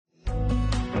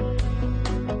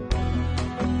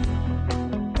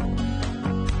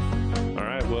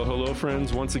Hello,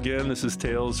 friends. Once again, this is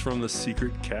Tales from the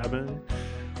Secret Cabin.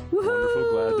 Woohoo!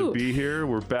 Wonderful. Glad to be here.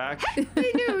 We're back. Happy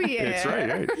New Year. It's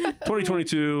right.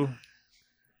 2022,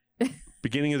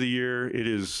 beginning of the year. It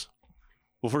is,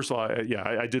 well, first of all,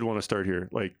 I did want to start here.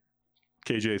 Like,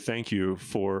 KJ, thank you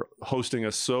for hosting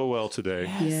us so well today.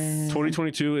 Yes.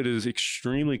 2022, it is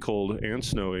extremely cold and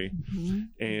snowy. Mhm.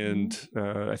 And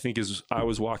I think as I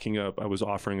was walking up, I was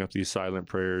offering up these silent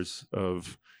prayers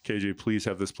of, KJ, please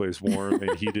have this place warm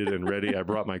and heated and ready. I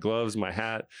brought my gloves, my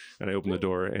hat, and I opened the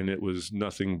door, and it was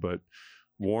nothing but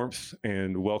warmth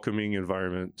and welcoming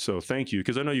environment. So thank you,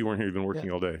 because I know you weren't here. You've been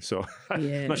working all day. So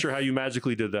I'm not sure how you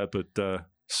magically did that, but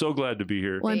so glad to be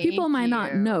here. Well, and people might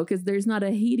not you. know because there's not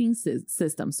a heating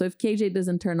system. So if KJ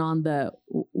doesn't turn on the,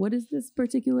 what is this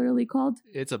particularly called?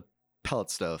 It's a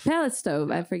pellet stove. Pellet stove.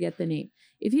 I forget the name.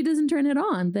 If he doesn't turn it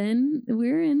on, then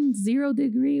we're in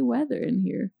 0-degree weather in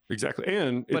here. Exactly.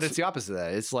 And But it's the opposite of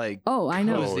that. It's like Oh, I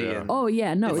know. cozy yeah. and Oh,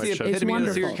 yeah. No, it's it's, the it's epitome of the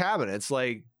wonderful. secret cabin. It's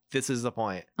like, this is the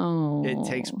point. Oh, It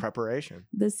takes preparation.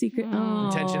 the secret.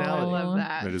 Oh, Intentionality. I love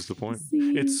that. that is the point.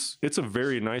 See? It's a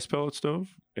very nice pellet stove,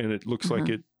 and it looks like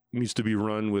it needs to be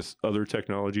run with other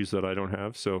technologies that I don't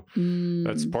have. So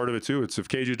that's part of it too. It's if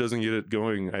KJ doesn't get it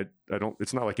going, I don't.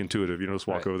 It's not like intuitive. You know, just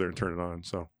walk over there and turn it on.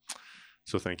 So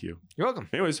thank you. You're welcome.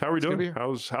 Anyways, how are we It's good to be doing?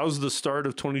 here. How's the start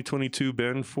of 2022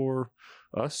 been for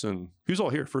us? And who's all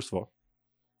here? First of all,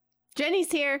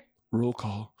 Jenny's here. roll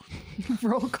call.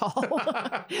 Roll call.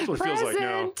 That's what it feels like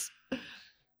now. Present.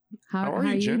 How are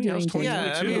you, Jenny? How's doing? 2022?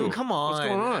 Yeah, I mean, come on. What's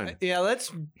going on? Yeah, let's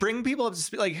bring people up to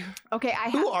speed. Like, Okay,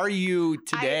 who are you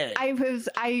today?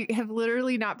 I have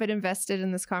literally not been invested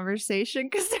in this conversation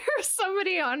because there was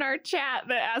somebody on our chat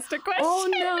that asked a question. Oh,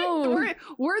 no.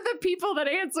 we're the people that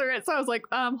answer it. So I was like,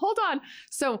 hold on.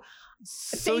 So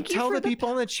So Thank you tell for the the- people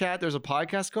in the chat there's a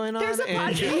podcast going on. There's a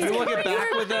and podcast we'll get going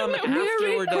back on. with them after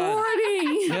We're we're done.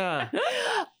 recording. Yeah.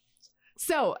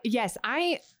 So yes,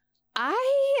 I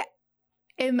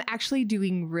am actually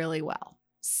doing really well.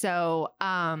 So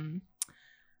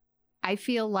I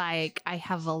feel like I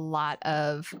have a lot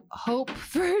of hope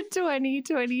for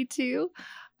 2022.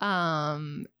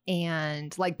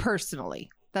 And like personally,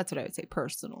 that's what I would say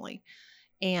personally.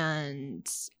 And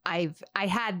I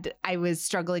was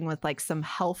struggling with like some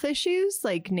health issues,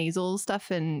 like nasal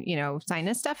stuff and,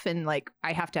 sinus stuff. And like,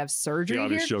 I have to have surgery The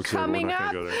obvious here joke's over. We're coming not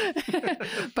up, gonna go there.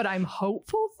 but I'm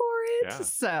hopeful for it. Yeah.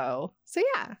 So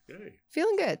yeah, Okay.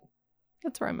 feeling good.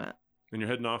 That's where I'm at. And you're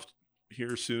heading off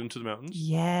here soon to the mountains.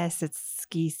 Yes, it's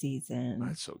ski season.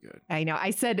 That's so good. I know.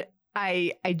 I said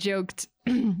I joked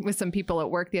with some people at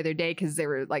work the other day because they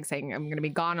were like saying I'm going to be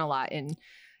gone a lot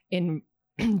in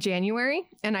January,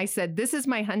 and I said this is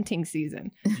my hunting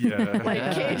season. Yeah. Like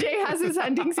Yeah. KJ has his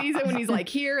hunting season when he's like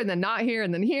here and then not here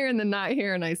and then here and then not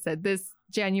here, and I said this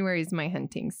January is my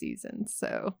hunting season.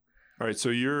 So All right. So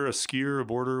you're a skier, a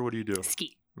boarder. What do you do?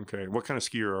 ski. Okay. What kind of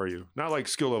skier are you? Not like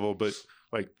skill level, but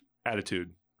like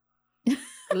attitude.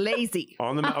 Lazy.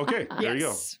 On the okay. There you go.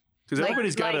 Yes. Because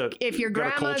everybody's got a if your got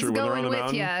a grandma's culture when they're on going the with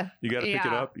mountain. you. You got to pick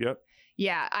it Yeah. up. Yep.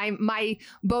 Yeah,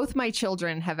 both my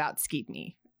children have outskied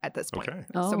me at this point. Okay.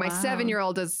 Oh, So my wow.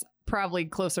 7-year-old is probably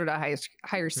closer to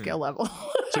higher skill level.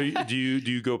 So do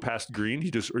you go past green? You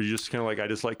just kind of like I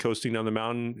just like coasting down the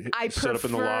mountain, I set up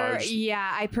in the lodge. Yeah,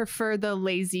 I prefer the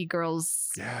lazy girls.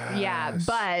 Yeah, Yes.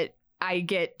 but I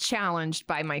get challenged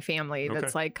by my family. Okay.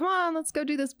 That's like, come on, let's go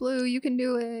do this blue. You can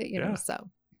do it. You Yeah. know, so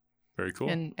Very cool.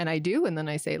 and I do, and then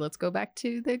I say, let's go back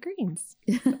to the greens.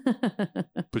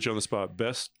 Put you on the spot.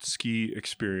 Best ski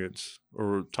experience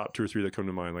or top 2 or 3 that come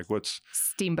to mind. Like what's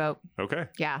Steamboat. okay?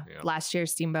 Yeah, Yeah. last year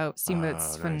Steamboat's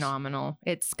nice. phenomenal.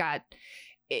 It's got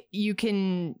you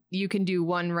can do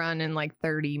one run in like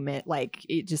 30 minutes. Like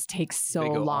it just takes so They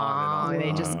go on and long. on.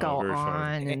 They just Wow, go very fun.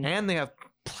 on and And they have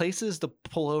places to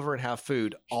pull over and have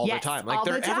food all Yes, the time. all Like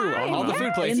they're the time. everywhere. All the Yeah.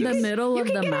 food places. in the middle you of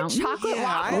can the get a mountain. chocolate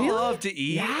Yeah, I waffle. love to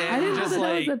eat. Yeah. I And didn't know just that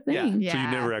like, was a thing. So you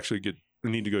never actually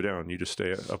need to go down. You just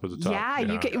stay up at the top. Yeah,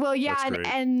 you can. Well, yeah, That's great.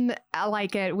 and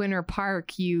like at Winter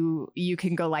Park, you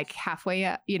can go like halfway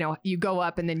up. You go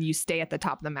up and then you stay at the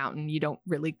top of the mountain. You don't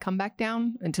really come back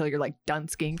down until you're like done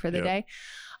skiing for the Yep. day.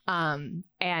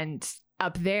 And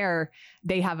up there,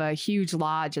 they have a huge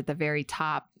lodge at the very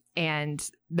top. And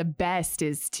the best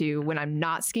is to when I'm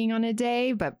not skiing on a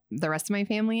day, but the rest of my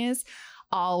family is.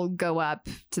 I'll go up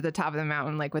to the top of the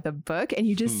mountain like with a book and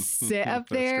you just sit up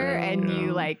That's there great. and Yeah.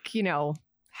 you like,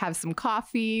 have some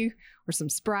coffee or some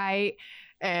Sprite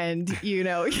and, you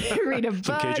read a book.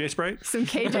 Some KJ Sprite? Some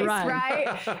KJ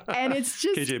Right. Sprite. And it's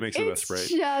just, KJ makes the best Sprite.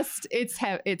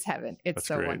 It's heaven. It's That's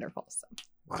so great. wonderful. So.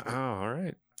 Wow. All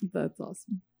right. That's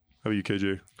awesome. How about you,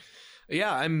 KJ?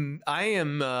 Yeah, I'm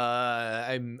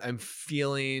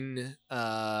feeling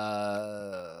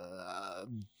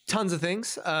tons of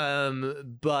things.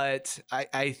 But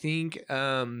I think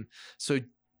so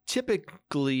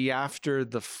typically after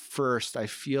the first, I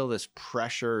feel this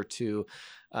pressure to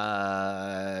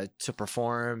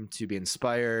perform, to be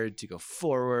inspired, to go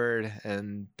forward,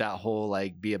 and that whole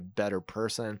like be a better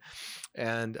person.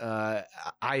 And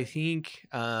I think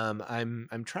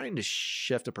I'm trying to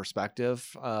shift a perspective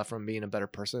from being a better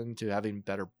person to having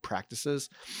better practices.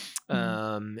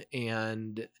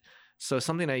 And so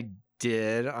something I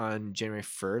did on January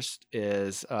 1st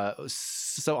is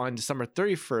so on December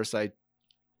 31st, I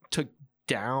took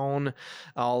down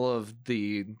all of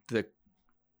the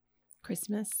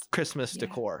Christmas. Christmas Yeah.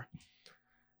 decor.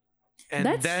 And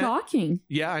That's then, shocking.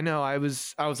 yeah, I know. I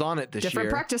was on it this Different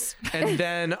year. practice. And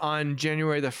then on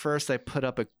January the 1st, I put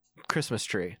up a Christmas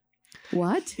tree.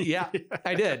 What? Yeah,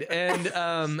 I did.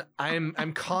 And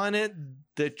I'm calling it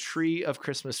the Tree of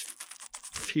Christmas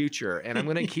Future, and I'm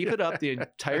going to keep it up the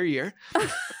entire year. I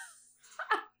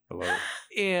love it.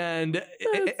 And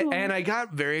That's and I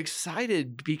got very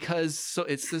excited because so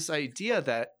it's this idea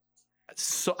that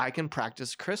so I can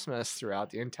practice Christmas throughout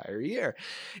the entire year.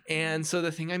 And so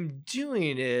the thing I'm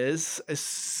doing is so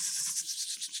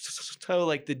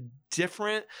like the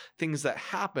different things that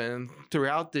happen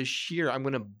throughout this year, I'm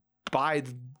going to buy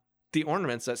the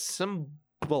ornaments that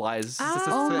symbolize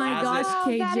Oh my as gosh,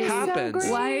 it KJ. happens.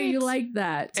 Why are you like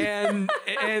that? and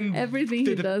Everything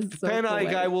he does is so then like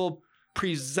I poetic. will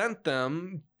present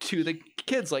them to the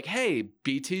kids like, hey,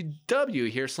 BTW,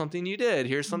 here's something you did,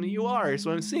 here's something you are, here's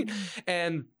what I'm seeing.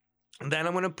 And then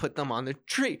I'm going to put them on the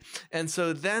tree. And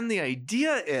so then the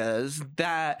idea is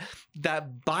that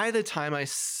by the time I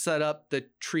set up the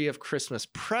Tree of Christmas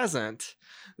Present,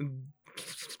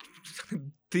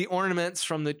 the ornaments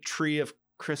from the Tree of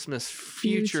Christmas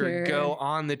Future go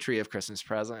on the Tree of Christmas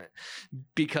Present,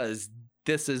 because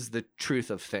this is the truth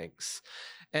of things.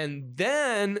 And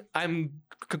then I'm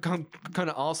going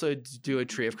to also do a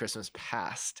Tree of Christmas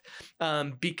Past,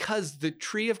 because the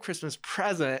Tree of Christmas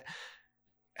Present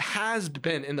has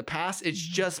been in the past. It's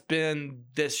just been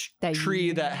this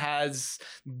tree that has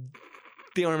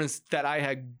the ornaments that I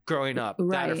had growing up,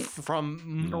 that are Right.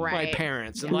 from my Right.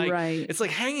 parents. And Yeah. like, Right. it's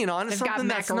like hanging on to They've got something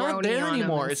that's not macaroni there on 'em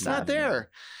anymore. and It's not stuff. there.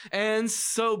 And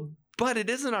so, but it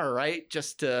isn't all right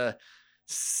just to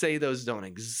say those don't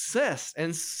exist.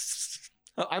 And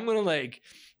I'm going to like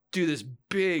do this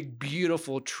big,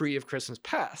 beautiful Tree of Christmas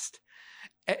Past.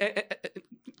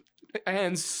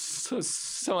 And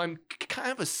so I'm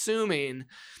kind of assuming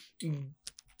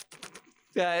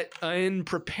that in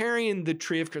preparing the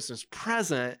Tree of Christmas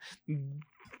Present,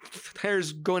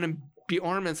 there's going to be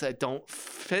ornaments that don't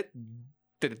fit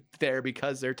there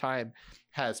because their time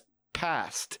has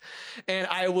passed. And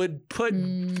I would put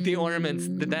the ornaments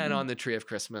then on the Tree of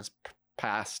Christmas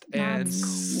Past. And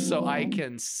That's so I cool.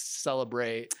 can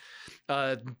celebrate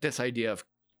this idea of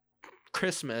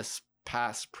Christmas,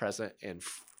 past, present, and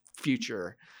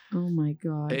future Oh my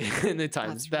god. in the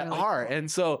times That's that really are. cool. And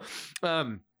so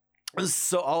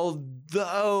so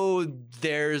although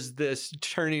there's this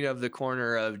turning of the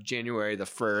corner of January the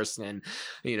 1st, and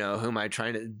you know, who am I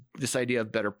trying to, this idea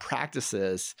of better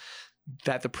practices,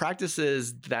 that the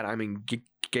practices that I'm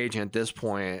engaging at this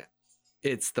point,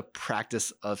 it's the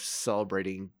practice of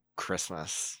celebrating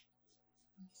Christmas.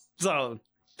 So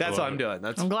that's what I'm doing.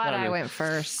 That's I'm glad what I doing. went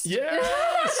first. Yes,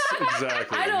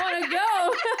 exactly. I don't want to go.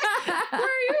 Where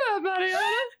are you at, buddy?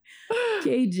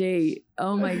 KJ,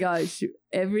 oh my gosh.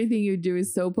 Everything you do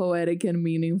is so poetic and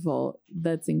meaningful.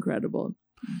 That's incredible.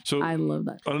 So I love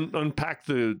that. unpack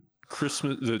the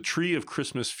Tree of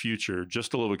Christmas Future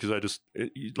just a little bit, because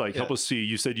help Yeah. us see.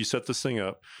 You said you set this thing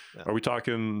up. Yeah. Are we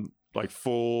talking like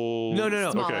full? No.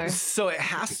 Smaller. Okay. So it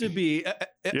has to be. I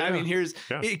Yeah. mean, Yeah.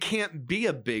 it can't be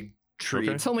a big tree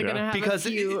Okay. It's only Yeah. gonna have because a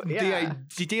few. the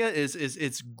idea is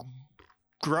it's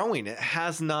growing. It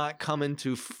has not come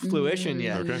into fruition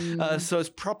yet. Okay. So it's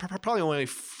probably only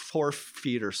 4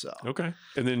 feet or so. Okay.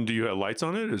 And then do you have lights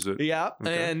on it? Is it? Yeah,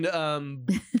 Okay. and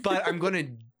but I'm going to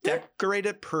decorate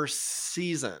it per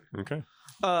season. Okay.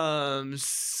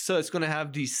 So it's going to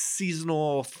have these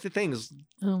seasonal things.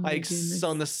 Oh my Like goodness. so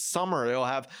in the summer, it'll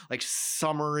have like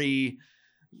summery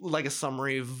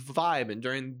vibe, and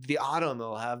during the autumn,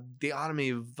 it'll have the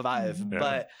autumny vibe. Mhm. Yeah.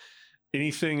 But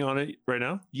Anything on it right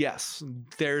now? yes,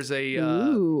 there's a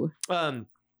Ooh.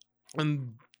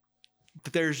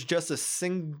 there's just a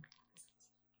single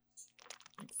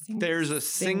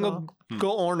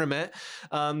ornament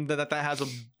that has a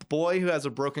boy who has a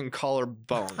broken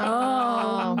collarbone.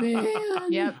 Oh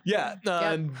man. Yep. Yeah,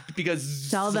 because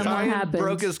Tell them what Zion happened.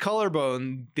 broke his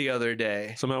collarbone the other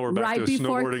day. Somehow we're back Right to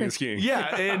before snowboarding and Chris- skiing.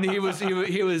 Yeah, and he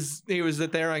was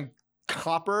there on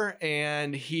Copper,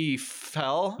 and he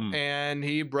fell and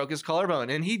he broke his collarbone,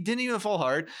 and he didn't even fall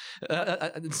hard.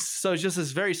 So it's just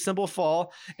this very simple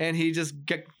fall, and he just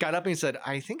got up and he said,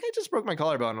 "I think I just broke my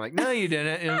collarbone." I'm like, "No, you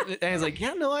didn't." And he's like,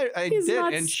 "Yeah, no, I He's did."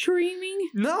 not And screaming.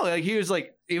 no, like he was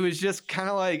like, it was just kind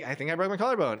of like, I think I broke my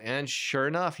collarbone, and sure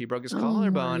enough, he broke his Oh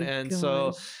collarbone, my and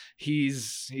so gosh.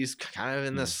 he's kind of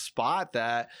in this spot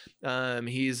that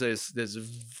he's this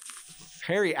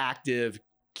very active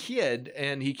kid,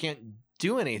 and he can't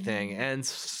do anything, and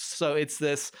so it's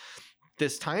this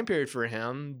time period for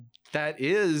him that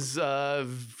is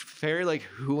very like,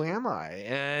 who am I?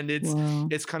 And Wow.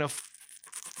 it's kind of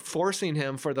forcing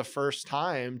him for the first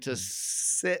time to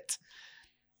sit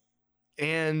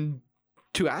and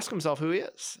to ask himself who he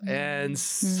is. And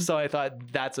so I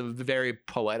thought that's a very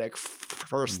poetic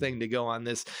first thing to go on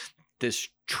this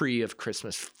tree of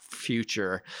Christmas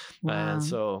future. Wow. And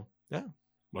so, yeah,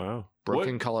 Wow.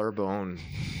 broken collarbone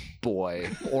boy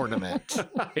ornament.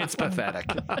 It's pathetic.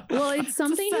 Well, it's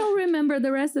something he'll remember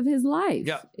the rest of his life.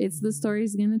 Yeah. It's the story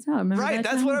he's going to tell. Remember Right, that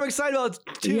that's time? what I'm excited about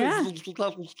too. Yeah. Is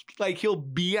like he'll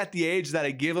be at the age that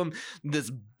I give him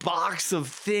this box of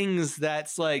things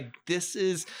that's like, this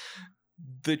is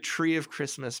the tree of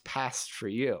Christmas past for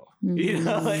you. You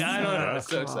know, like, I don't know. I'm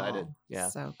so excited. Yeah.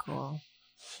 So cool.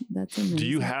 That's amazing. Do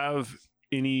you have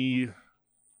any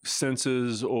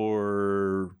senses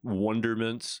or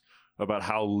wonderments about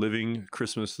how living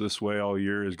Christmas this way all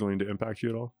year is going to impact you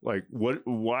at all? Like,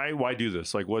 why do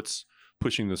this? Like, what's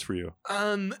pushing this for you?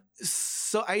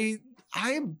 So I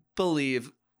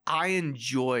believe I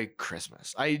enjoy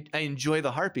Christmas. I enjoy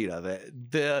the heartbeat of it.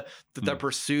 The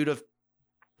pursuit of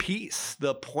peace,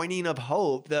 the pointing of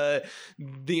hope, the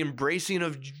embracing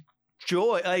of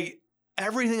joy, like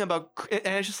everything about, and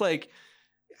it's just like,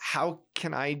 how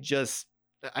can I just,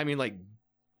 I mean, like,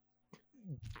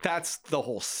 that's the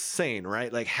whole saying,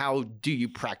 right? Like, how do you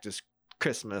practice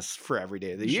Christmas for every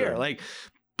day of the year? Sure. Like,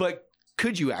 but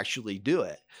could you actually do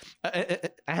it?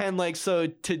 And like, so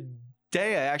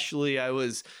today I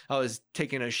was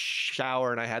taking a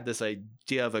shower, and I had this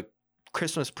idea of a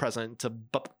Christmas present to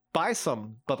buy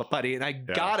somebody, and I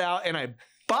got out and I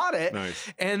bought it.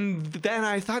 Nice. And then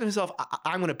I thought to myself,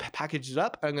 I'm going to package it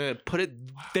up. I'm going to put it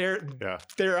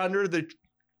there under the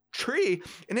tree,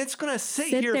 and it's going to sit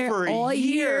here there for all a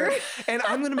year. year. And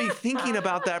I'm going to be thinking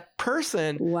about that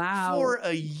person Wow. for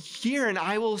a year. And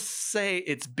I will say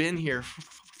it's been here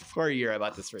for a year. I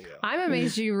bought this for you. I'm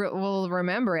amazed you will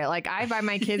remember it. Like, I buy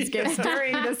my kids gifts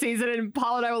during the season, and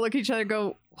Paul and I will look at each other and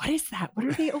go, "What is that? What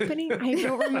are they opening? I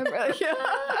don't remember."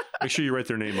 Make sure you write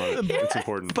their name on it. It's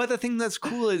important. But the thing that's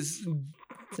cool is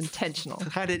It's intentional.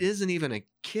 that it isn't even a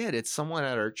kid. It's someone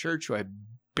at our church who I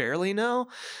barely know.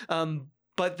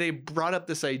 But they brought up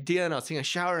this idea, and I was taking a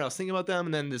shower, and I was thinking about them,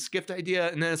 and then this gift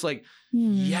idea, and then it's like,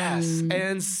 yes.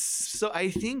 And so I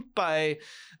think by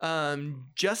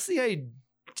just the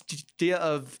idea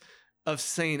of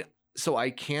saying, so I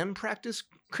can practice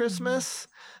Christmas,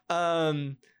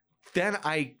 then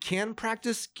I can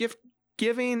practice gift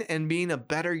giving and being a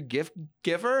better gift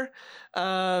giver.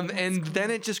 And then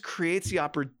it just creates the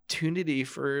opportunity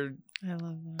for I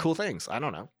love that. cool things. I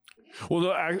don't know. Well,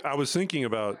 no, I was thinking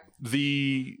about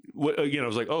again, I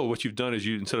was like, oh, what you've done is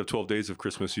instead of 12 days of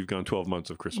Christmas, you've gone 12 months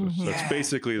of Christmas. Mhm. That's Yeah.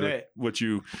 basically Right. which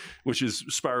is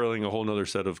spiraling a whole nother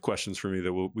set of questions for me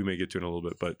that we may get to in a little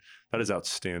bit, but that is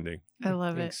outstanding. I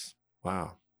love it. Thanks.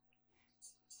 Wow.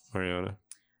 Ariana,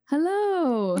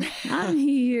 Hello, I'm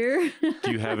here.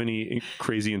 do you have any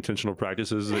crazy intentional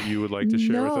practices that you would like to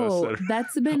share with us that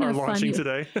that's been are a launching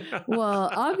funny. today? Well,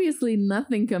 obviously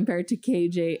nothing compared to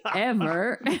KJ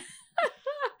ever.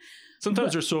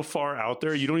 Sometimes they're so far out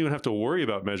there, you don't even have to worry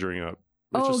about measuring up.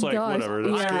 It's Oh, just like, gosh. whatever,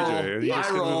 that's Yeah. KJ. And you Yeah. just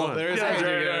can move Eye-roll. on. There's Yeah, KJ.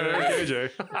 there's KJ.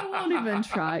 I won't even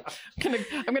try.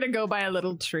 I'm gonna go buy a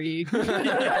little tree. Tiny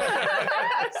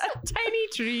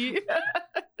tree.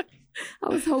 I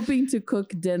was hoping to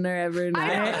cook dinner every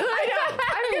night. I know.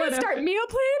 I'm gonna start meal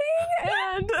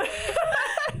planning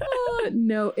and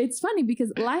No, it's funny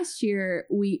because last year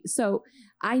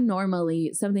I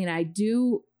normally, something I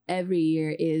do every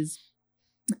year is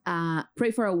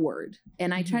pray for a word,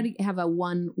 and I try to have a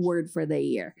one word for the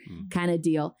year kind of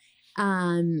deal.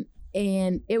 And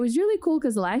it was really cool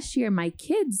because last year my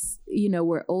kids,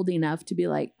 were old enough to be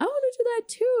like, I want to do that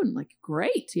too. And I'm like,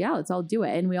 great. Yeah, let's all do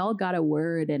it. And we all got a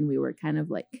word, and we were kind of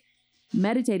like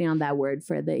meditating on that word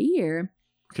for the year.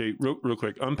 Okay, real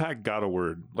quick. Unpack "got a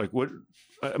word." Like what?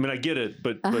 I mean, I get it,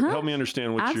 but help me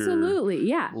understand what Absolutely,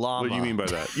 yeah. Llama. what you mean by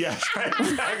that. Yes, right.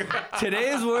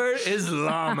 Today's word is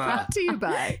llama. Brought to you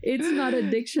by. It's not a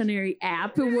dictionary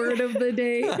app word of the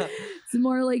day. It's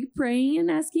more like praying and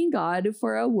asking God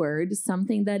for a word,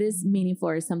 something that is meaningful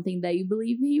or something that you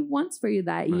believe He wants for you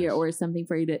that year, Nice. or something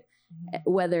for you to,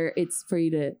 whether it's for you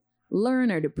to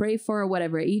learn or to pray for or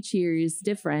whatever. Each year is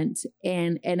different.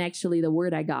 And actually the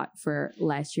word I got for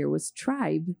last year was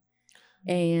tribe.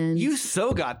 And You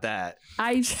so got that.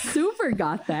 I super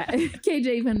got that. KJ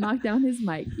even knocked down his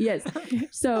mic. Yes.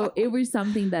 So it was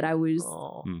something that I was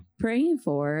Oh. praying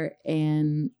for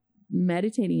and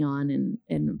meditating on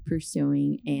and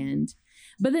pursuing.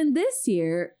 But then this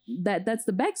year, that's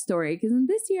the backstory, because in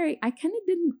this year I kind of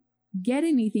didn't get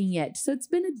anything yet. So it's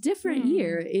been a different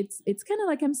year. It's kind of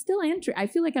like I'm still entering. I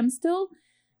feel like I'm still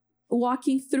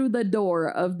walking through the door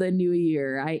of the new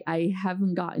year. I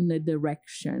haven't gotten a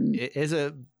direction. Is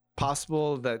it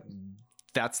possible that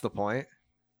that's the point?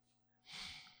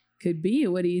 Could be.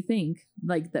 What do you think?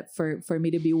 Like that for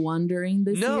me to be wandering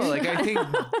this No, year? like I think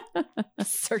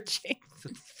Searching.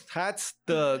 that's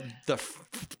the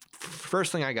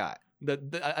first thing I got.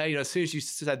 As soon as you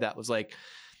said that was like,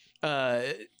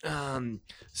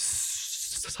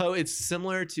 so it's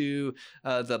similar to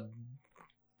the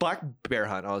black bear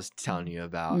hunt I was telling you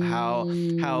about.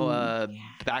 How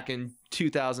back in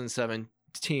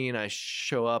 2017 I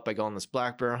show up, I go on this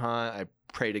black bear hunt, I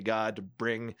pray to God to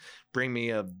bring me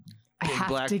a big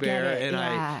black bear, and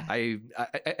I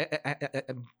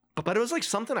but it was like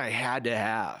something I had to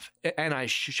have, and I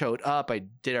showed up, I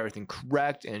did everything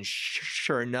correct, and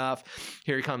sure enough,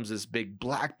 here comes this big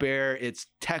black bear. It's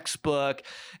textbook,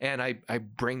 and I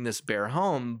bring this bear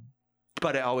home,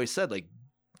 but I always said, like,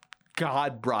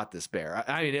 God brought this bear.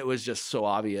 I mean, it was just so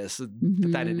obvious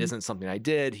that it isn't something I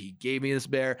did. He gave me this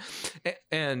bear,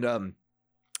 and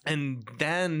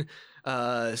then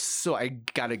so I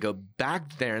got to go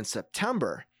back there in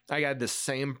September. I got the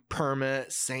same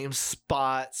permit, same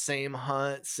spot, same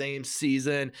hunt, same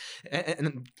season.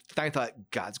 And I thought,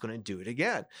 God's going to do it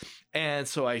again. And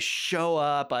so I show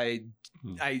up, I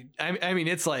mean,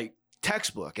 it's like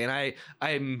textbook, and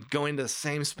I'm going to the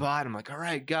same spot. I'm like, all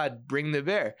right, God, bring the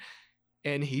bear.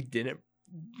 And he didn't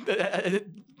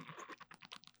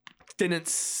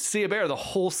see a bear the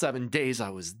whole 7 days I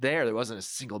was there. There wasn't a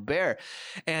single bear.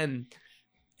 And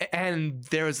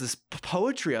there was this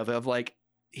poetry of like,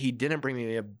 he didn't bring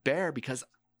me a bear because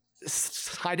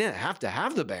I didn't have to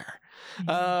have the bear.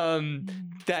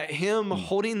 That him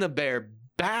holding the bear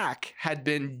back had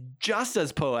been just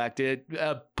as poetic,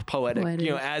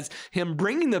 as him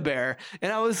bringing the bear.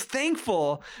 And I was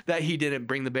thankful that he didn't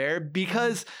bring the bear,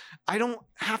 because I don't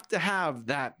have to have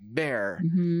that bear,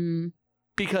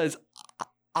 because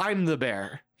I'm the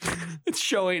bear. It's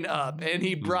showing up, and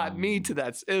he brought me to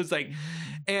that. It was like,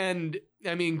 and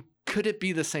I mean, could it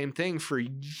be the same thing for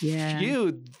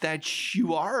you, that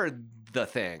you are the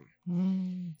thing?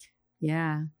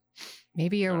 Yeah.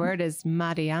 Maybe your word is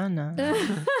Mariana.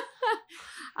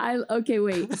 Okay,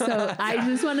 wait. So I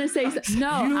just want to say,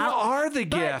 no, You are the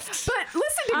gift. But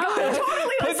listen to God. I-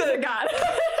 Totally listen to God.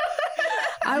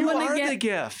 I You want are to the get.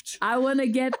 gift. I want to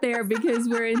get there because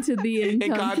we're into the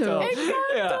Encanto.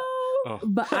 Yeah.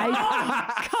 But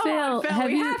Phil, Phil, have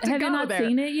we you have to have you go not there.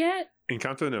 seen it yet?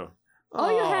 Encanto, no. Oh,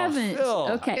 you haven't. Phil.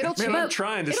 Okay. It'll Man, I'm change.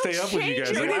 trying to It'll stay up with you change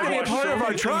guys. your Like, life. I You watch need to be a so part of many our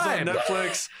things tribe. on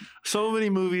Netflix, so many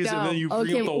movies, and then you bring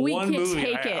Okay, up the we one can movie.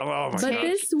 take it. Oh my But god!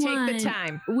 this Take one, the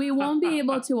time. we won't be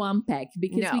able to unpack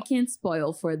because No. we can't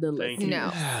spoil for the Thank listeners. you.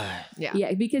 No. Yeah.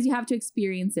 Yeah, because you have to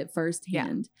experience it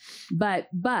firsthand. But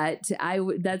that's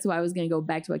why I was going to go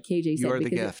back to what KJ said. You are the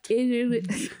because gift.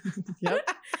 Yep.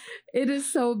 It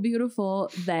is so beautiful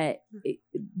that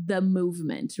the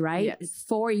movement, right? Yes.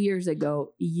 4 years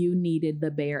ago, you needed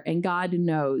the bear, and God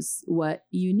knows what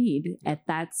you need at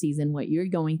that season, what you're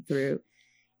going through.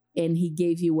 And he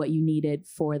gave you what you needed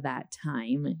for that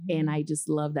time. And I just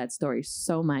love that story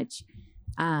so much.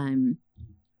 And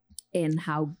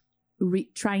how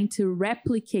trying to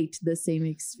replicate the same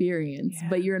experience, Yeah.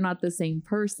 but you're not the same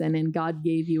person. And God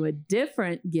gave you a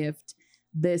different gift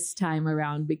this time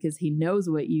around because he knows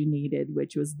what you needed,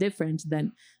 which was different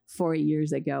than 4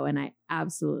 years ago. And I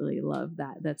absolutely love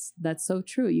that. That's so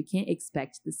true. You can't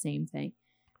expect the same thing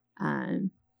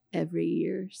every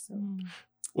year. So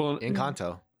Well,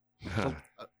 Encanto.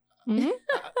 Mhm.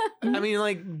 I mean,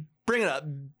 like, bring it up,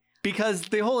 because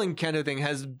the whole Encanto thing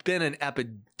has been an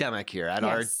epidemic here at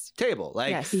our Yes. table.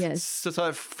 Like, Yes. Yes.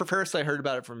 so for first I heard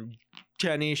about it from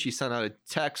Jenny. She sent out a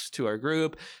text to our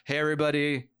group. Hey,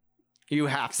 everybody, You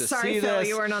have to Sorry, see Phil, this.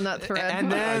 you weren't on that thread. And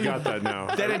I then got that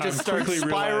now. then it just I'm starts quickly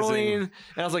spiraling. realizing-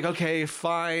 And I was like, okay,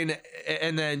 fine.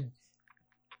 And then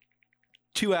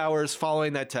 2 hours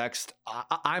following that text,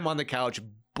 I'm on the couch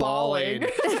bawling.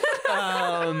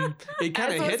 It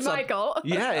kind As of was hits Michael.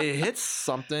 yeah, it hits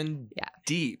something Yeah.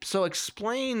 deep. So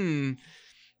explain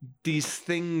these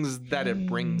things that it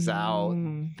brings out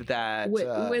that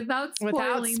Without spoiling,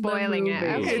 Without spoiling the it.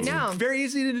 movie. Okay, it's no. very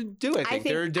easy to do. I think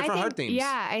there are different hard themes.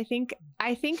 Yeah, I think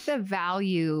the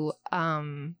value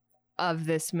of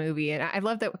this movie, and I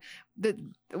love that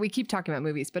we keep talking about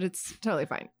movies, but it's totally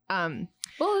fine.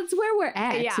 Well, it's where we're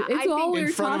at. Yeah, It's I all think in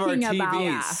we're front of our talking about.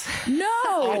 TVs.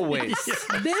 No, Always.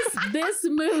 this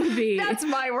movie. That's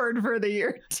my word for the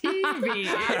year. TV.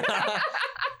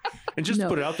 And just No. to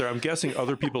put it out there, I'm guessing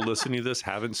other people listening to this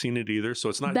haven't seen it either. So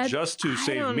it's not That- just to I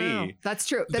save don't know. me. That's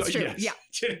true. That's true. Yes. Yeah.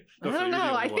 No, I Phil, don't you're the know. I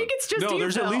only think one. it's just no. you,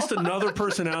 There's at Phil. least another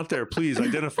person out there. Please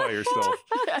identify yourself.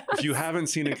 If you haven't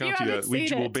seen If you Encanto yet, haven't we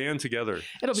seen will it, band together.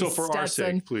 It'll So be for our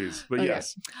Stetson. sake, please. But Okay.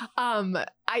 yes,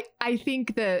 I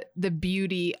think the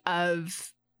beauty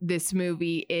of this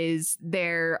movie is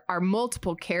there are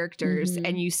multiple characters Mhm.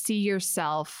 and you see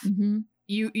yourself Mhm.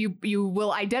 you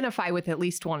will identify with at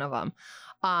least one of them,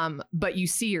 but you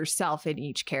see yourself in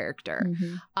each character.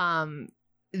 Mhm.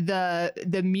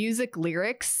 The music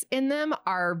lyrics in them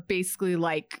are basically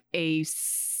like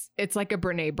it's like a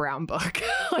Brene Brown book.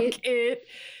 Like it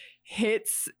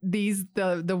hits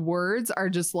the words are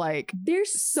just like They're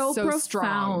so So strong.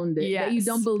 profound that you Yes.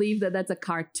 don't believe that that's a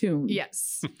cartoon.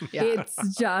 yes, yeah.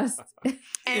 It's just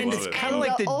And love it. Kinda and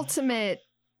like the the- ultimate.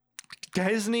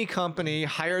 Disney company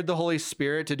hired the Holy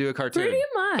Spirit to do a cartoon. pretty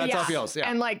much. That's Yeah. how it feels. Yeah.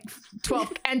 And like 12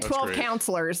 That's great.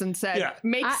 counselors and said, Yeah.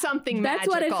 make something That's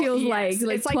magical. what it feels Yes.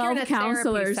 like. It's Like you're in 12 a therapy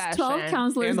counselors. session. 12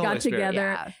 counselors And the got Holy Spirit.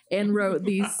 together Yeah. and wrote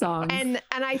these songs. And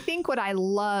I think what I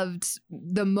loved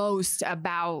the most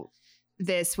about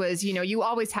this was, you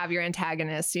always have your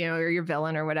antagonist, or your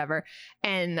villain or whatever.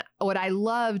 And what I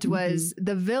loved was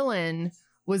the villain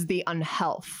was the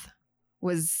unhealth,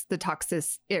 was the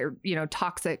toxicness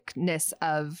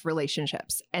of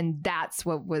relationships. And that's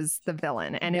what was the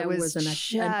villain. And There it was wasn't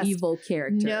just an evil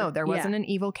character. No, there wasn't an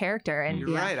evil character. And You're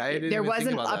Yeah. right. I didn't there even think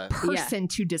wasn't about a that. person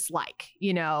to dislike,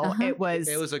 Uh-huh. It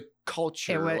was a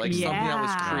culture, It was- like something that was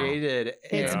yeah. created,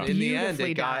 It's and in the end,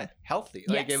 beautifully it got done. healthy.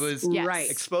 Like it Yes. was Yes. Right.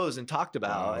 exposed and talked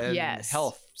about, Wow. and Yes.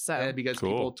 health, So and because Cool.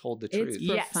 people told the It's truth.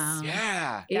 Yes. profound.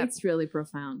 Yeah. It's really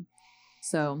profound.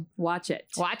 So watch it.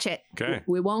 watch it. okay.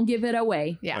 We won't give it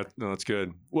away. Yeah. No, that's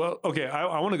good. Well, okay.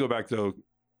 I want to go back though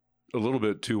a little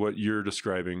bit to what you're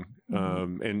describing,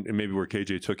 and maybe where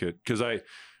KJ took it, because I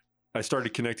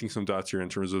started connecting some dots here in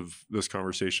terms of this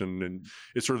conversation, and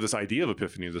it's sort of this idea of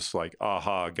epiphany, this like,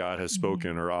 aha, God has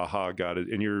spoken, or aha, God,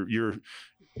 and you're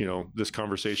this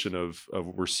conversation of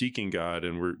we're seeking God,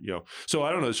 and we're so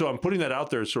I don't know. So I'm putting that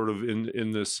out there, sort of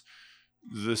in this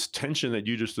tension that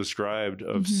you just described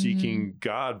of seeking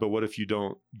God, but what if you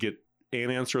don't get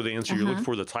an answer, the answer you're looking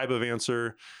for, the type of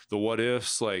answer, the what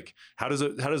ifs? Like, how does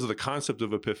the concept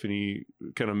of epiphany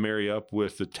kind of marry up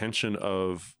with the tension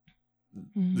of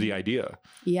the idea?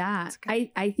 Yeah. That's good.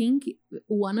 I think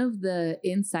one of the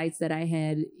insights that I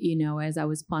had, as I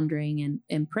was pondering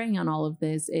and praying on all of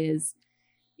this is,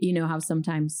 how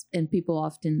sometimes, and people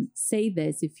often say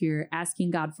this, if you're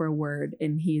asking God for a word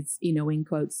and he's, in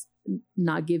quotes,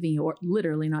 not giving you, or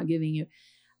literally not giving you,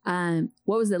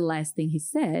 what was the last thing he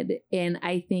said? And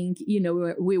I think,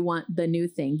 we want the new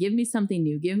thing. Give me something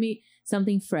new. Give me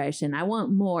something fresh. And I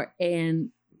want more. And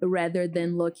rather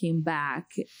than looking back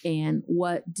and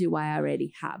what do I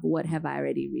already have? What have I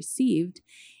already received?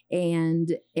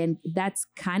 And that's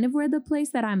kind of where the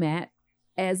place that I'm at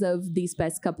as of these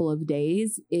past couple of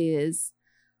days is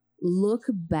look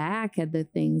back at the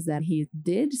things that he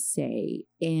did say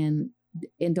and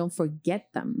don't forget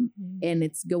them. And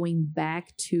it's going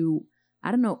back to,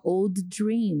 I don't know, old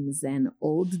dreams and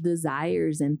old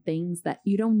desires and things that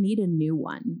you don't need a new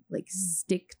one. Like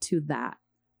stick to that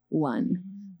one.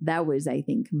 That was, I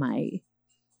think,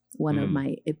 one of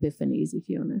my epiphanies, if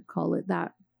you want to call it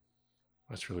that.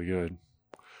 That's really good.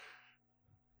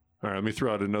 All right, let me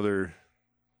throw out another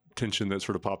tension that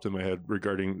sort of popped in my head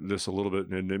regarding this a little bit,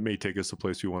 and it may take us a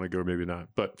place we want to go, maybe not.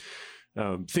 But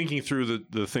thinking through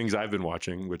the things I've been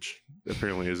watching, which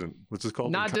apparently isn't, what's this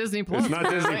called? Not Disney Plus. It's not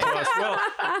Disney Plus. Well,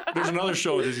 there's another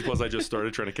show on Disney Plus I just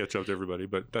started trying to catch up to everybody,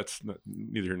 but that's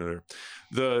neither here nor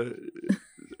there.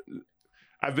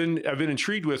 I've been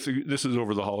intrigued with, this is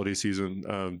over the holiday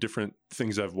season, different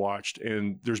things I've watched,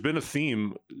 and there's been a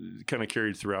theme kind of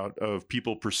carried throughout of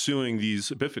people pursuing these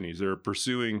epiphanies. They're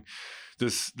pursuing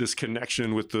this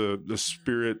connection with the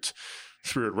spirit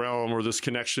spirit realm, or this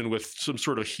connection with some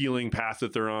sort of healing path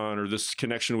that they're on, or this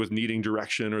connection with needing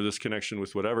direction, or this connection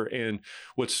with whatever. And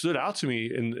what stood out to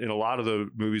me in a lot of the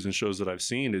movies and shows that I've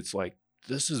seen, it's like,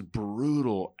 this is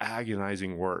brutal,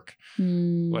 agonizing work.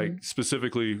 Like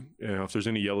specifically, if there's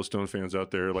any Yellowstone fans out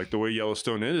there, like the way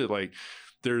Yellowstone ended, like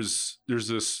there's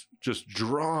this just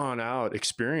drawn out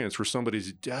experience where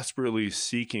somebody's desperately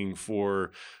seeking for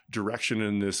direction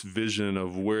in this vision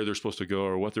of where they're supposed to go,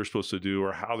 or what they're supposed to do,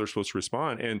 or how they're supposed to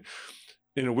respond. And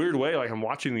in a weird way, like I'm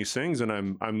watching these things and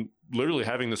I'm literally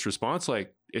having this response,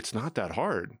 like, it's not that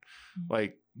hard.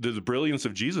 Like the brilliance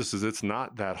of Jesus is it's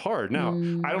not that hard. Now,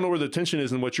 I don't know where the tension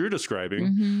is in what you're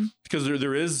describing, because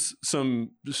there is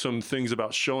some things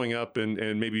about showing up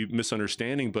and maybe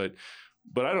misunderstanding, but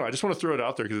I don't know. I just want to throw it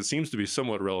out there because it seems to be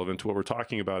somewhat relevant to what we're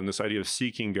talking about in this idea of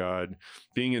seeking God,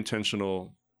 being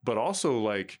intentional, but also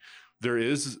like there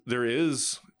is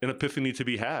an epiphany to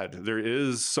be had. There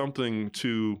is something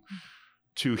to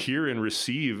hear and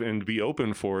receive and be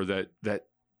open for that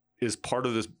is part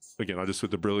of this. Again, I'll just with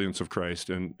the brilliance of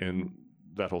Christ and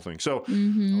that whole thing. So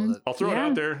I'll throw it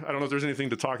out there. I don't know if there's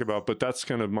anything to talk about, but that's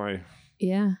kind of my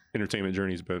entertainment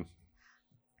journey's been.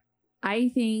 I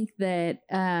think that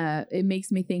it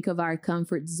makes me think of our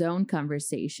comfort zone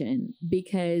conversation,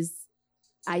 because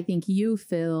I think you,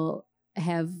 Phil,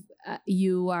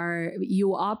 you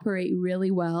operate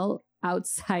really well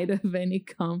outside of any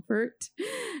comfort.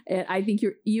 And I think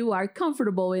you are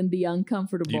comfortable in the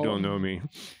uncomfortable. You don't know me.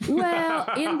 Well,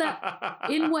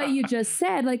 in what you just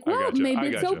said, like, well, maybe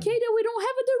it's okay that we don't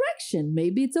have a direction.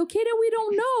 Maybe it's okay that we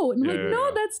don't know. And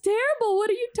no, that's terrible. What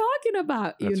are you talking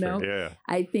about? That's you know, fair. Yeah.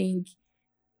 I think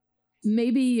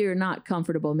maybe you're not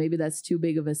comfortable. Maybe that's too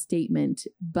big of a statement.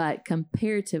 But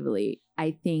comparatively,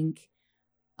 I think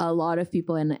a lot of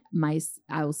people, and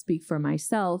I'll speak for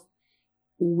myself,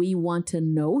 we want to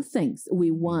know things.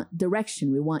 We want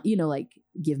direction. We want, like,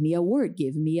 give me a word,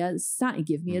 give me a sign,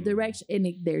 give me a direction. And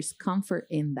there's comfort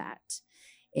in that.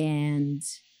 And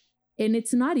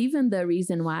it's not even the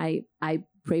reason why I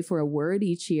pray for a word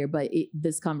each year, but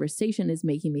this conversation is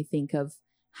making me think of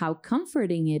how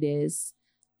comforting it is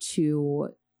to,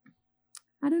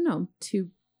 I don't know,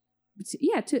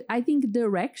 I think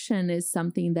direction is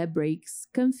something that breaks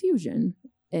confusion,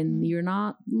 and you're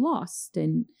not lost,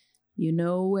 and you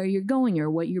know where you're going or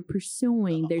what you're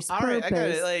pursuing. There's purpose. All right, I got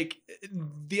it. Like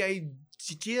the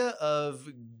idea of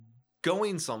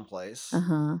going someplace.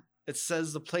 It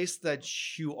says the place that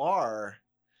you are,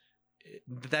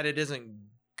 that it isn't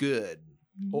good,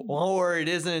 or it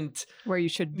isn't where you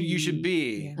should be. You should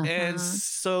be, Yeah. and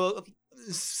so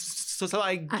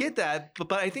I get that,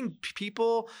 but I think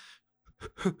people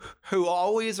who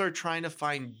always are trying to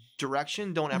find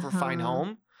direction don't ever find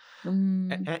home.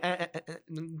 And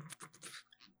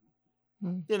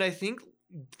I think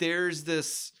there's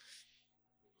this,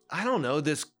 I don't know,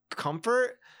 this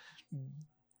comfort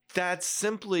that's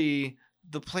simply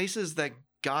the places that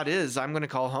God is, I'm going to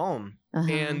call home.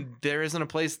 And there isn't a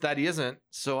place that he isn't.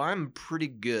 So I'm pretty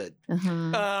good.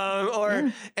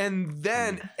 And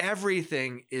then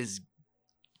everything is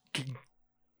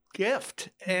gift.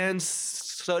 And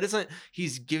so it isn't,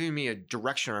 he's giving me a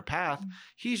direction or a path.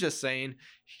 He's just saying,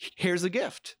 here's a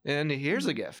gift, and here's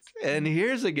a gift, and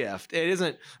here's a gift. It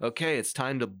isn't, okay, it's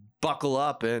time to buckle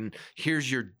up and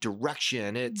here's your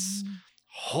direction. It's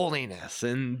holiness.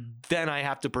 And then I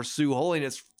have to pursue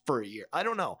holiness for a year. I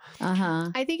don't know.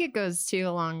 I think it goes too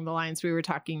along the lines we were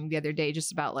talking the other day,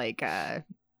 just about like,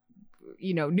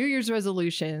 New Year's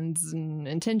resolutions and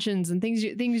intentions and things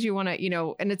you want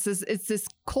to, and it's this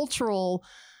cultural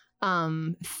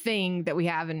thing that we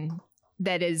have, and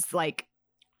that is like,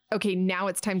 okay, now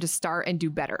it's time to start and do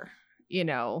better.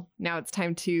 Now it's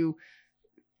time to,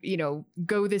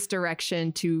 go this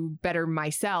direction to better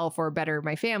myself or better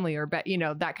my family or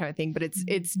that kind of thing. But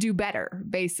it's do better,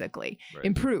 basically. Right.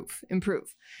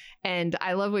 Improve. And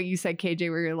I love what you said, KJ,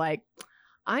 where you're like,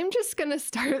 I'm just going to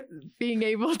start being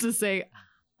able to say,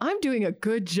 I'm doing a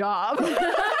good job.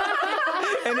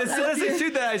 And as soon as I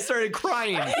said that, I started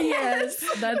crying. Yes,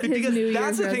 that's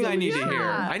the thing I need to hear.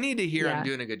 I need to hear I'm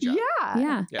doing a good job.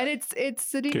 Yeah. And it's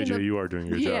sitting KJ, in you are doing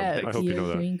your job. I hope you know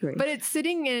that. Great. But it's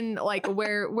sitting in like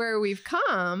where we've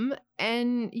come,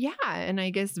 and and I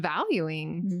guess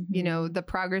valuing, the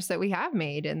progress that we have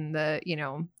made, and the,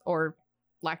 or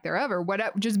lack thereof, or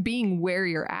whatever, just being where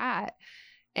you're at,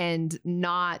 and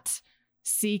not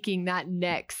seeking that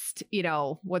next,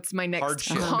 what's my next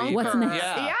conquer? What's next?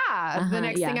 The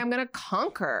next thing I'm going to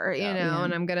conquer,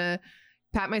 and I'm going to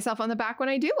pat myself on the back when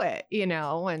I do it,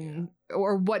 and,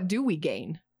 or what do we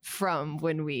gain from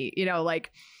when we,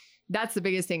 like, that's the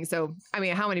biggest thing. So, I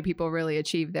mean, how many people really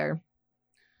achieve their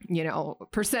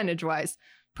percentage wise,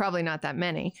 probably not that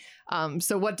many.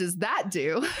 So what does that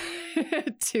do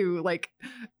to like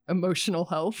emotional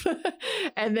health?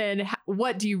 And then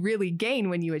what do you really gain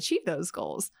when you achieve those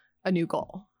goals? A new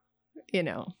goal,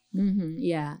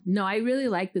 Yeah. No, I really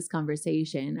like this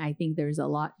conversation. I think there's a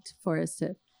lot for us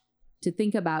to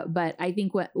think about. But I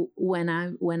think when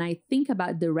I think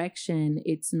about direction,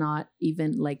 it's not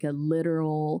even like a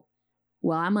literal,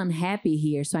 well, I'm unhappy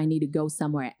here, so I need to go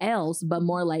somewhere else, but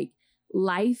more like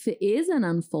life is an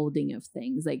unfolding of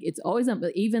things. Like it's always,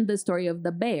 even the story of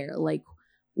the bear, like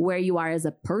where you are as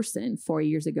a person 4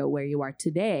 years ago, where you are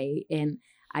today. And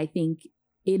I think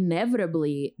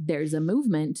inevitably there's a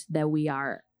movement that we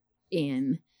are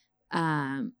in.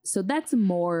 So that's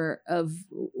more of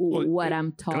what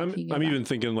I'm talking about. I'm even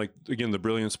thinking, like, again, the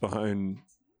brilliance behind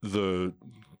the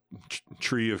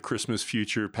tree of Christmas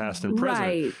future, past and present.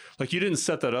 Right. Like, you didn't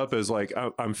set that up as like,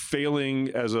 I'm failing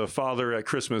as a father at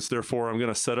Christmas, therefore I'm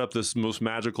going to set up this most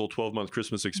magical 12-month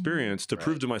Christmas experience to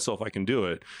prove to myself I can do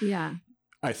it. Yeah.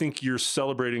 I think you're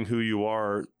celebrating who you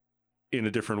are in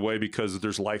a different way because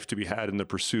there's life to be had in the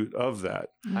pursuit of that.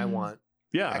 I want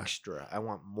Yeah. extra. I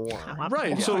want more.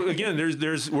 Right. Yeah. So again, where's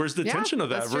the Yeah, tension of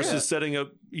that that's versus true. setting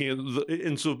up,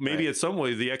 and so maybe at some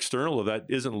way the external of that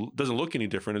doesn't look any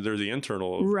different, and there's the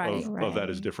internal of that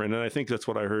is different. And I think that's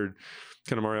what I heard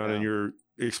kind of, Mariana, in your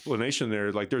explanation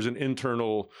there. Like, there's an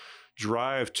internal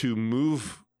drive to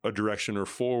move a direction or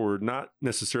forward, not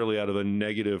necessarily out of a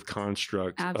negative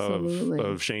construct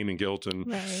of shame and guilt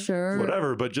and Sure.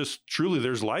 whatever, but just truly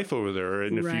there's life over there.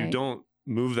 And if you Right. don't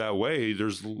move that way,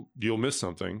 you'll miss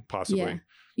something possibly.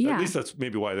 Yeah. At least that's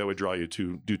maybe why that would draw you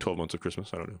to do 12 months of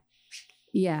Christmas. I don't know.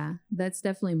 Yeah, that's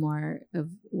definitely more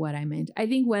of what I meant. I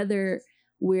think whether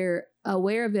we're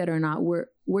aware of it or not,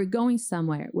 we're going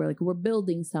somewhere. We're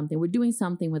building something. We're doing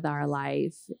something with our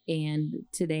life. And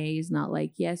today is not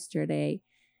like yesterday.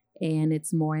 And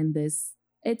it's more in this,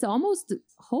 it's almost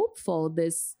hopeful,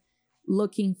 this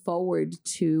looking forward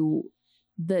to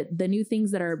the new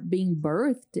things that are being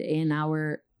birthed in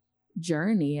our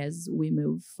journey as we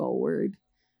move forward.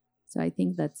 So I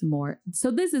think that's more. So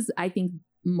this is, I think,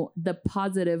 more the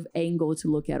positive angle to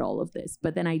look at all of this.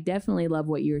 But then I definitely love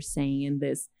what you're saying in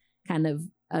this kind of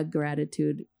a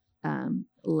gratitude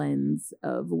lens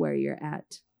of where you're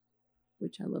at,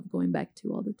 which I love going back to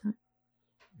all the time.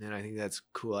 And I think that's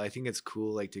cool. I think it's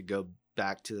cool, like, to go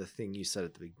back to the thing you said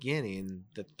at the beginning,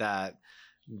 that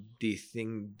the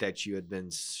thing that you had been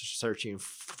searching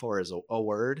for is a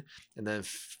word, and then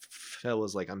Phil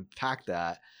was like, unpack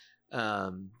that.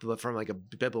 But from like a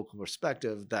biblical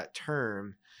perspective, that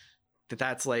term,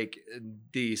 that's like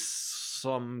the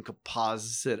sum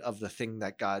composite of the thing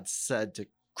that God said to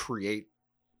create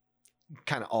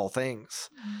kind of all things.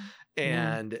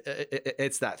 And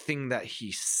it's that thing that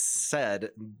he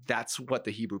said. That's what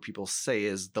the Hebrew people say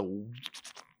is the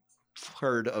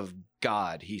word of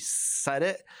God. He said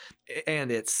it,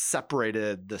 and it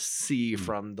separated the sea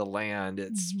from the land.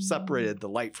 It's separated the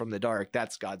light from the dark.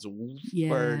 That's God's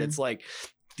word. It's like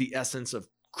the essence of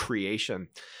creation.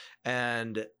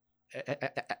 And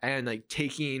like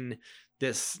taking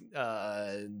this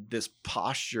this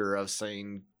posture of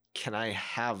saying, can I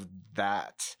have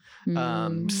that?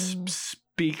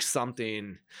 Speak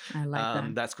something I like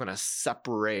that. that's going to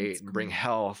separate and bring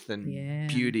health and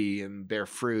beauty and bear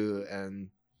fruit, and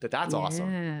that's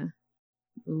awesome. Yeah.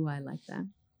 Ooh, I like that.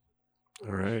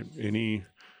 All right. Any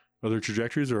other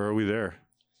trajectories, or are we there?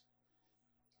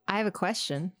 I have a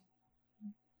question.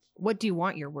 What do you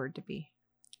want your word to be?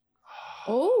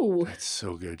 Oh, That's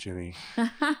so good, Jenny. yeah.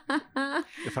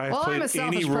 If I have Well, I'm played a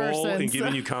any selfish role person, in so-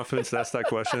 giving you confidence to ask that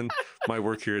question, my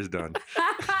work here is done.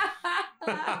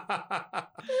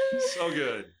 So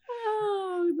good.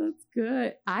 Oh, that's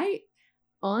good. I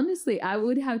honestly, I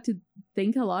would have to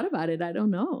think a lot about it. I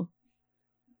don't know.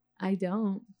 I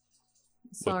don't.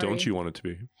 Sorry. What don't you want it to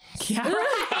be? Yeah.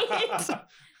 Right.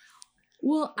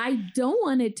 Well, I don't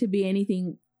want it to be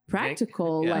anything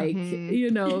practical, Yeah. like,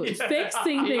 Mhm.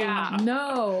 fixing things. Yeah.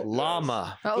 No.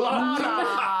 Llama.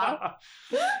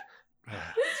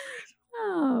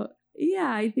 Oh,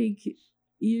 yeah. I think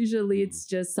usually it's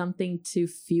just something to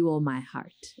fuel my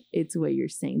heart. It's what you're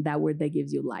saying. That word that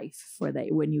gives you life for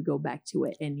that when you go back to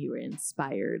it and you're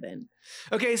inspired and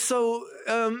Okay, so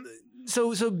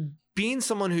being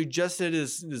someone who just did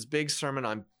this big sermon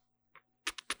on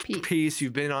peace,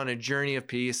 you've been on a journey of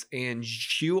peace, and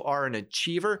you are an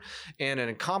achiever and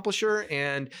an accomplisher,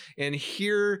 and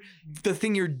here the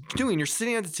thing you're doing, you're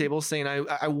sitting at the table saying,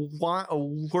 I want a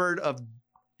word of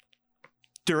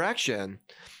direction.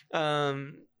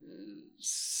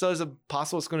 So is it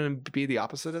possible it's going to be the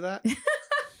opposite of that?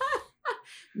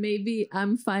 Maybe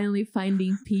I'm finally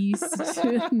finding peace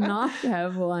to not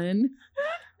have one.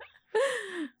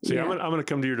 See, Yeah. I'm gonna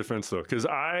come to your defense though, because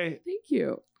Thank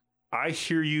you. I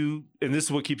hear you, and this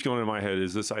is what keeps going in my head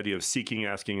is this idea of seeking,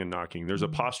 asking, and knocking. There's a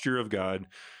Mhm. posture of God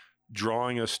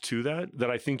drawing us to that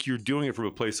I think you're doing it from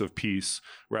a place of peace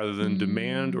rather than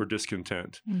demand or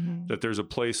discontent. That there's a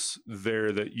place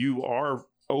there that you are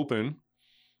open.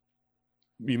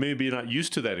 You may be not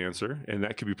used to that answer, and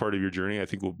that could be part of your journey. I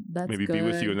think we'll That's maybe be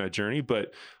with you good. in that journey,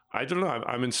 but I don't know.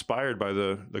 I'm inspired by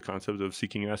the concept of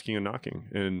seeking, asking, and knocking,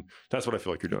 and that's what I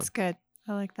feel like you're doing. It's good.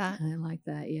 I like that. I like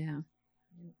that. Yeah.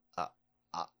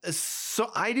 So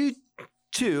I do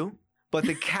too, but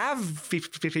the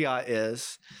caveat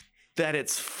is that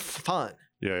it's fun.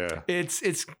 Yeah.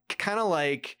 It's kind of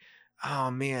like,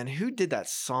 oh man, who did that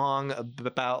song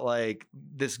about like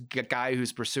this guy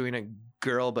who's pursuing a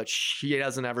girl, but she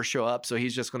doesn't ever show up, so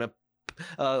he's just gonna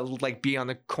like be on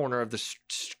the corner of the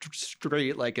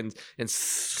street, like and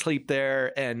sleep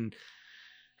there, and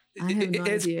I have no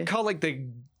it's idea. called like the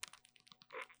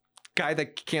guy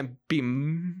that can't be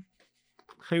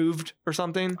moved or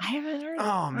something. I haven't heard.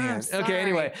 Oh man. sorry. Okay.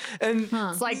 Anyway, and Huh.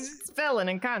 It's like spelling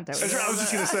and content. That's right. I was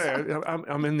just gonna say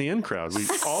I'm in the in crowd. We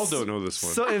all don't know this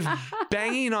one. so if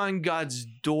banging on God's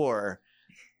door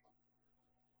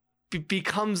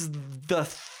becomes the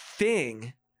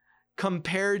thing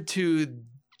compared to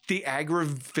the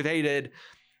aggravated,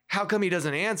 how come he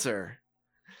doesn't answer?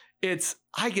 It's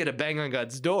I get to bang on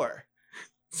God's door.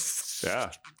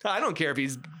 Yeah. I don't care if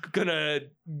he's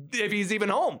even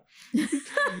home.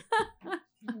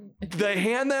 The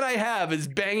hand that I have is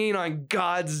banging on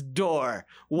God's door.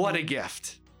 What a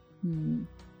gift. Hmm.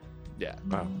 Yeah.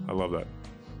 Wow, I love that.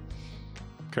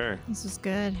 Okay. This was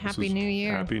good. Happy was New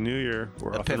Year. Happy New Year.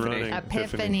 We're Epiphany. off and running.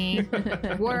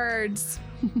 Epiphany. Words.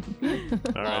 All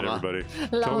right, Mama. everybody.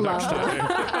 La Till la. next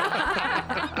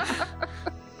time.